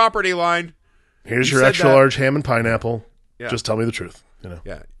at the property line. Here's your extra large ham and pineapple. Yeah. Just tell me the truth.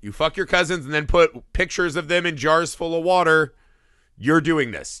 Yeah. You fuck your cousins and then put pictures of them in jars full of water. You're doing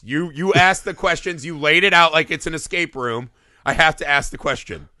this. You asked the questions. You laid it out like it's an escape room. I have to ask the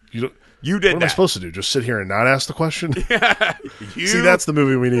question. You did what that. What am I supposed to do? Just sit here and not ask the question? Yeah. See, that's the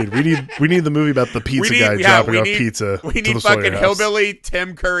movie we need. We need the movie about the pizza guy dropping off pizza. We need fucking hillbilly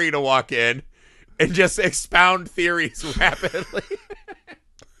Tim Curry to walk in and just expound theories rapidly.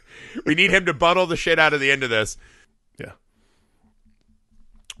 We need him to bundle the shit out of the end of this. Yeah.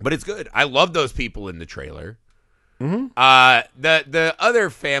 But it's good. I love those people in the trailer. Mm-hmm. The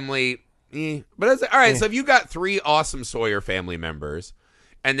other family, but it's all right. So if you got 3 awesome Sawyer family members,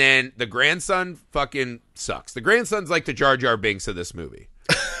 and then the grandson fucking sucks. The grandson's like the Jar Jar Binks of this movie,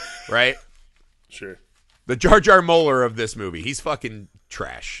 right? Sure. The Jar Jar Moeller of this movie. He's fucking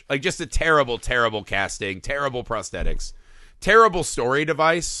trash. Like just a terrible, terrible casting, terrible prosthetics, terrible story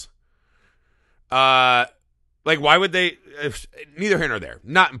device. Like, why would they? Neither here nor there.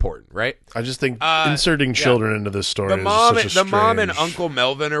 Not important, right? I just think inserting children into this story the mom and Uncle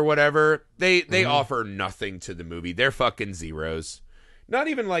Melvin or whatever, they offer nothing to the movie. They're fucking zeros. Not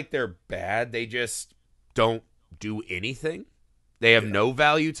even like they're bad. They just don't do anything. They have no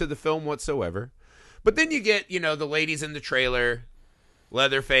value to the film whatsoever. But then you get, the ladies in the trailer,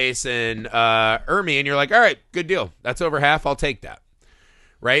 Leatherface and Ermy, and you're like, all right, good deal. That's over half. I'll take that.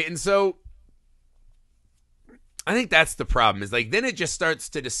 Right? And so I think that's the problem is like then it just starts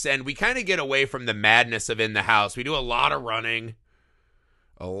to descend. We kind of get away from the madness of in the house. We do a lot of running,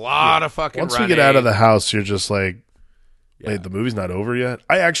 a lot of fucking Once running. We get out of the house, you're just like, wait, the movie's not over yet?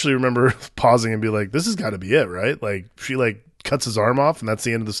 I actually remember pausing and be like, this has got to be it, right? Like she like cuts his arm off and that's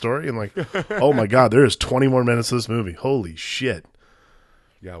the end of the story. I'm like, oh my God, there is 20 more minutes of this movie. Holy shit.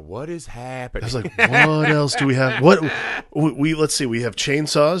 Yeah, what is happening? I was like, what else do we have? Let's see. We have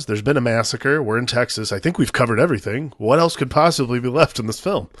chainsaws. There's been a massacre. We're in Texas. I think we've covered everything. What else could possibly be left in this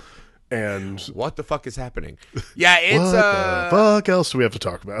film? And what the fuck is happening? Yeah, it's what the fuck else do we have to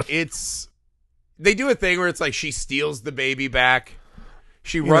talk about? They do a thing where it's like she steals the baby back.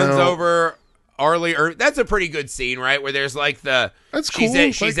 She runs over Arlie. That's a pretty good scene, right? Where there's like that's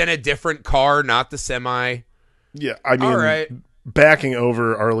cool. She's in a different car, not the semi. Yeah, I mean, all right. Backing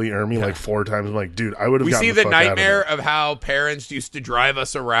over Arlie Ermy like 4 times. I'm like, dude, I would have gotten the fuck out of there. We see the nightmare of how parents used to drive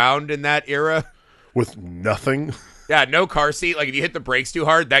us around in that era. With nothing. Yeah, no car seat. Like if you hit the brakes too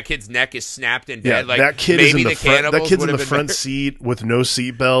hard, that kid's neck is snapped and dead. Yeah, like that kid maybe is in the front. That kid's in the front better. seat with no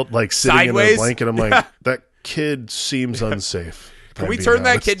seatbelt, like sitting Sideways? in a blanket. I'm like, that kid seems unsafe. Can we turn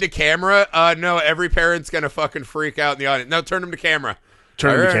that kid to camera? No, every parent's gonna fucking freak out in the audience. No, turn him to camera.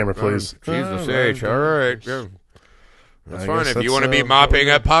 Turn him to camera, please. Jesus H. All right. Yeah. That's fine. If you want to be mopping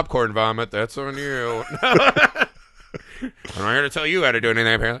up popcorn vomit, that's on you. I'm not here to tell you how to do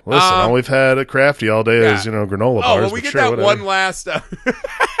anything, apparently. Listen, all we've had at Crafty all day is, granola bars. Oh, well, we get that one last...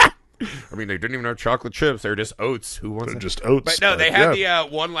 I mean, they didn't even have chocolate chips. They were just oats. Who wants They're just oats. But no, they had the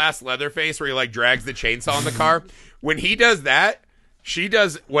one last Leatherface where he, like, drags the chainsaw in the car. When he does that, she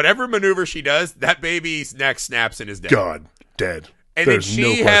does whatever maneuver she does, that baby's neck snaps and is dead. God, dead. And then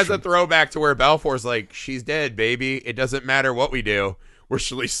she has a throwback to where Balfour's like, she's dead, baby. It doesn't matter what we do. Where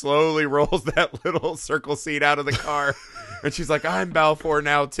she slowly rolls that little circle seat out of the car. And she's like, I'm Balfour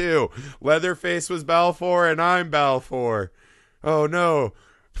now, too. Leatherface was Balfour, and I'm Balfour. Oh, no.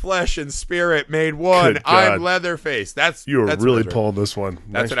 Flesh and spirit made one. I'm Leatherface. That's really pulling this one.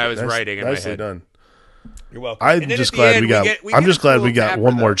 That's what I was writing in my head. Done. You're welcome. I'm just glad we got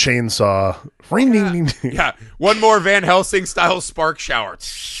one more chainsaw. Yeah. One more Van Helsing style spark shower.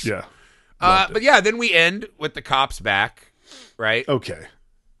 Yeah. But yeah, then we end with the cops back. Right. Okay.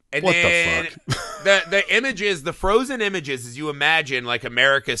 And what then the fuck? the images, the frozen images, as you imagine, like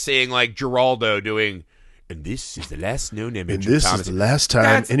America seeing like Geraldo doing, and this is the last known image. And this is the last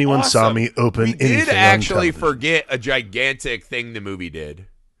time anyone saw me open anything. We did actually forget a gigantic thing the movie did.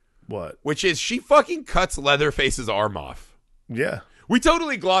 What? Which is she fucking cuts Leatherface's arm off. Yeah. We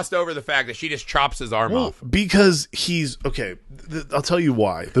totally glossed over the fact that she just chops his arm off. Because he's okay. I'll tell you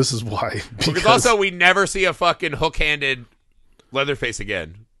why. This is why. Because also we never see a fucking hook-handed Leatherface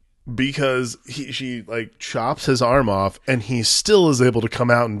again. Because she like chops his arm off, and he still is able to come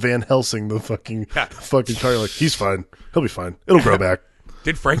out and Van Helsing the fucking car. Like, he's fine. He'll be fine. It'll grow back.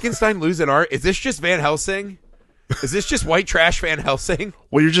 Did Frankenstein lose an arm? Is this just Van Helsing? Is this just white trash Van Helsing?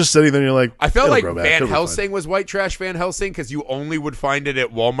 Well, you're just sitting there and you're like, I felt like Van Helsing was white trash Van Helsing because you only would find it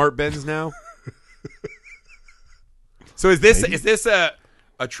at Walmart bins now. So is this a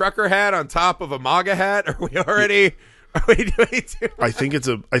trucker hat on top of a MAGA hat? Are we already? Are we doing too much? I think it's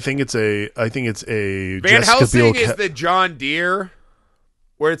a. Van Helsing is the John Deere,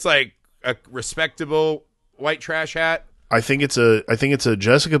 where it's like a respectable white trash hat. I think it's a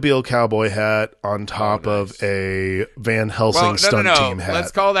Jessica Biel cowboy hat on top of a Van Helsing stunt team hat.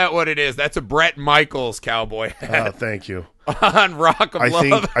 Let's call that what it is. That's a Bret Michaels cowboy hat. Thank you. On Rock of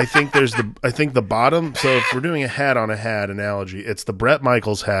Love. I think the bottom. So if we're doing a hat on a hat analogy, it's the Bret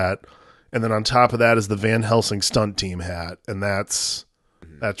Michaels hat, and then on top of that is the Van Helsing stunt team hat, and that's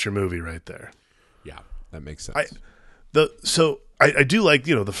your movie right there. Yeah, that makes sense. I do like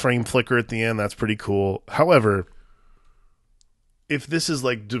the frame flicker at the end. That's pretty cool. However, if this is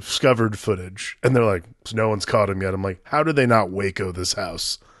like discovered footage and they're like, no one's caught him yet, I'm like, how did they not Waco this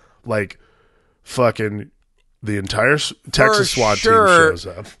house? Like, fucking the entire Texas SWAT team shows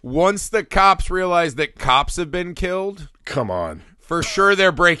up. Once the cops realize that cops have been killed, come on. For sure,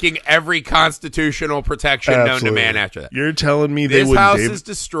 they're breaking every constitutional protection known to man after that. You're telling me this house is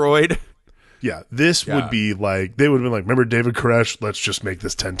destroyed. Yeah, this would be like, they would have been like, remember David Koresh? Let's just make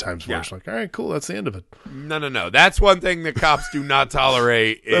this 10 times worse. Yeah. Like, all right, cool, that's the end of it. No. That's one thing the cops do not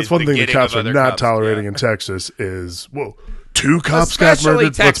tolerate. That's one thing the cops are not tolerating in Texas is, whoa, 2 cops got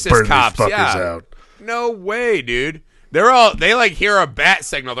murdered? Texas Let's burn cops, these fuckers out. No way, dude. They like hear a bat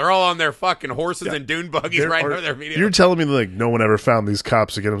signal. They're all on their fucking horses and dune buggies right over their video. You're telling me that like no one ever found these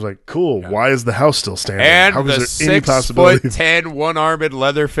cops again. I was like, cool. Yeah. Why is the house still standing? And how the is there any possibility 6'10" one-armed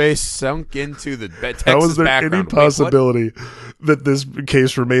Leatherface sunk into the Texas how is there background? Any possibility that this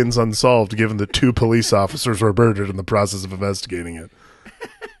case remains unsolved, given that 2 police officers were murdered in the process of investigating it?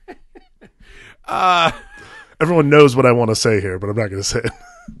 Everyone knows what I want to say here, but I'm not going to say it.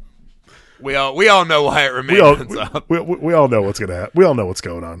 We all know why it remains up. We all know what's gonna happen. We all know what's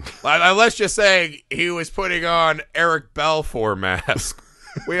going on. Let's just say he was putting on Eric Balfour mask.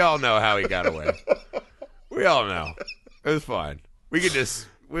 We all know how he got away. We all know. It was fine. We could just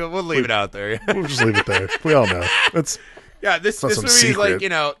we'll leave it out there. We'll just leave it there. We all know. This movie is like,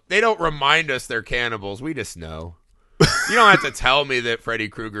 they don't remind us they're cannibals. We just know. You don't have to tell me that Freddy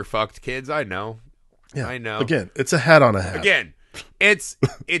Krueger fucked kids. I know. Yeah, I know. Again, it's a hat on a hat. Again, it's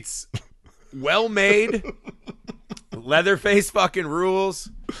well made. Leatherface fucking rules.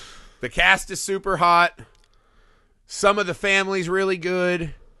 The cast is super hot. Some of the family's really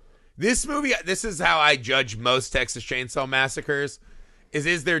good. This movie, this is how I judge most Texas Chainsaw Massacres.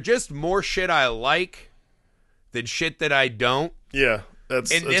 Is there just more shit I like than shit that I don't? Yeah,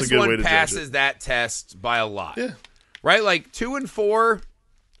 that's a good way to judge it. And this one passes that test by a lot. Yeah. Right? Like 2 and 4,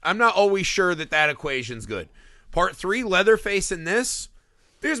 I'm not always sure that equation's good. Part 3, Leatherface in this,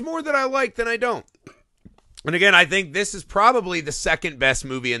 there's more that I like than I don't. And again, I think this is probably the second best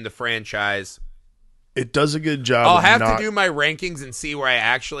movie in the franchise It does a good job. I'll have to do my rankings and see where I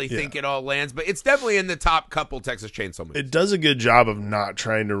actually think it all lands, but it's definitely in the top couple Texas Chainsaw movies. It does a good job of not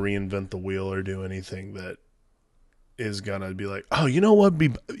trying to reinvent the wheel or do anything that is gonna be like, oh, you know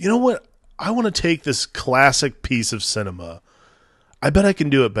what? I want to take this classic piece of cinema. I bet I can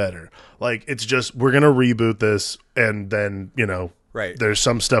do it better. Like, it's just, we're gonna reboot this, and then right. There's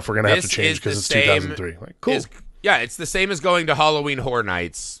some stuff we're gonna have to change because it's 2003. Like, cool. It's the same as going to Halloween Horror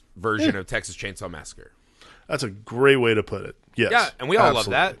Nights version of Texas Chainsaw Massacre. That's a great way to put it. Yes. Yeah, and we all love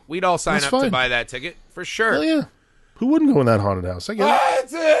that. We'd all sign up to buy that ticket for sure. Hell yeah. Who wouldn't go in that haunted house? I get it.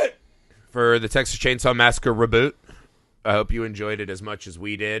 That's it for the Texas Chainsaw Massacre reboot. I hope you enjoyed it as much as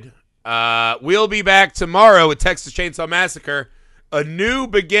we did. We'll be back tomorrow with Texas Chainsaw Massacre, A New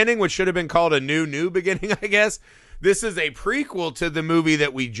Beginning, which should have been called A New Beginning, I guess. This is a prequel to the movie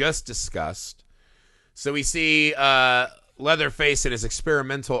that we just discussed. So we see Leatherface in his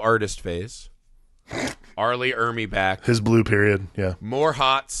experimental artist phase. Arlie Ermey back. His blue period, yeah. More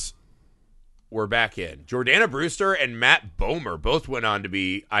hots. We're back in. Jordana Brewster and Matt Bomer both went on to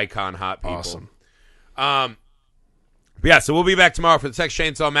be icon hot people. Awesome. Yeah, so we'll be back tomorrow for the Texas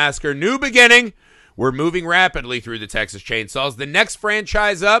Chainsaw Massacre. New Beginning. We're moving rapidly through the Texas Chainsaws. The next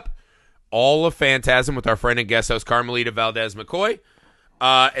franchise up, all of Phantasm with our friend and guest host Carmelita Valdez McCoy.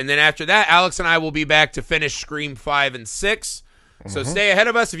 And then after that, Alex and I will be back to finish Scream 5 and 6. So stay ahead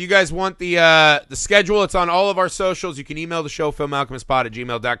of us. If you guys want the schedule, it's on all of our socials. You can email the show,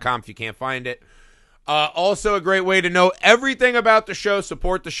 filmalchemistpod@gmail.com if you can't find it. Also a great way to know everything about the show,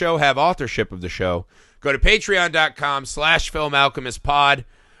 support the show, have authorship of the show. Go to patreon.com/filmalchemistpod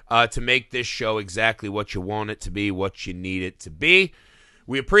to make this show exactly what you want it to be, what you need it to be.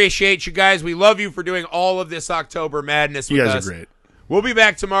 We appreciate you guys. We love you for doing all of this October madness with us. You guys are great. We'll be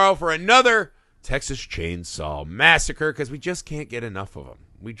back tomorrow for another Texas Chainsaw Massacre because we just can't get enough of them.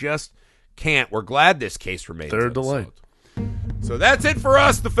 We just can't. We're glad this case remains. They're a delight. So that's it for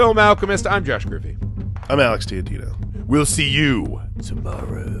us, the Film Alchemist. I'm Josh Griffey. I'm Alex Diodino. We'll see you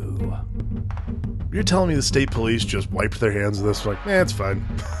tomorrow. You're telling me the state police just wiped their hands of this? Like, it's fine.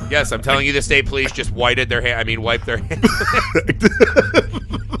 Yes, I'm telling you the state police just wiped their hands.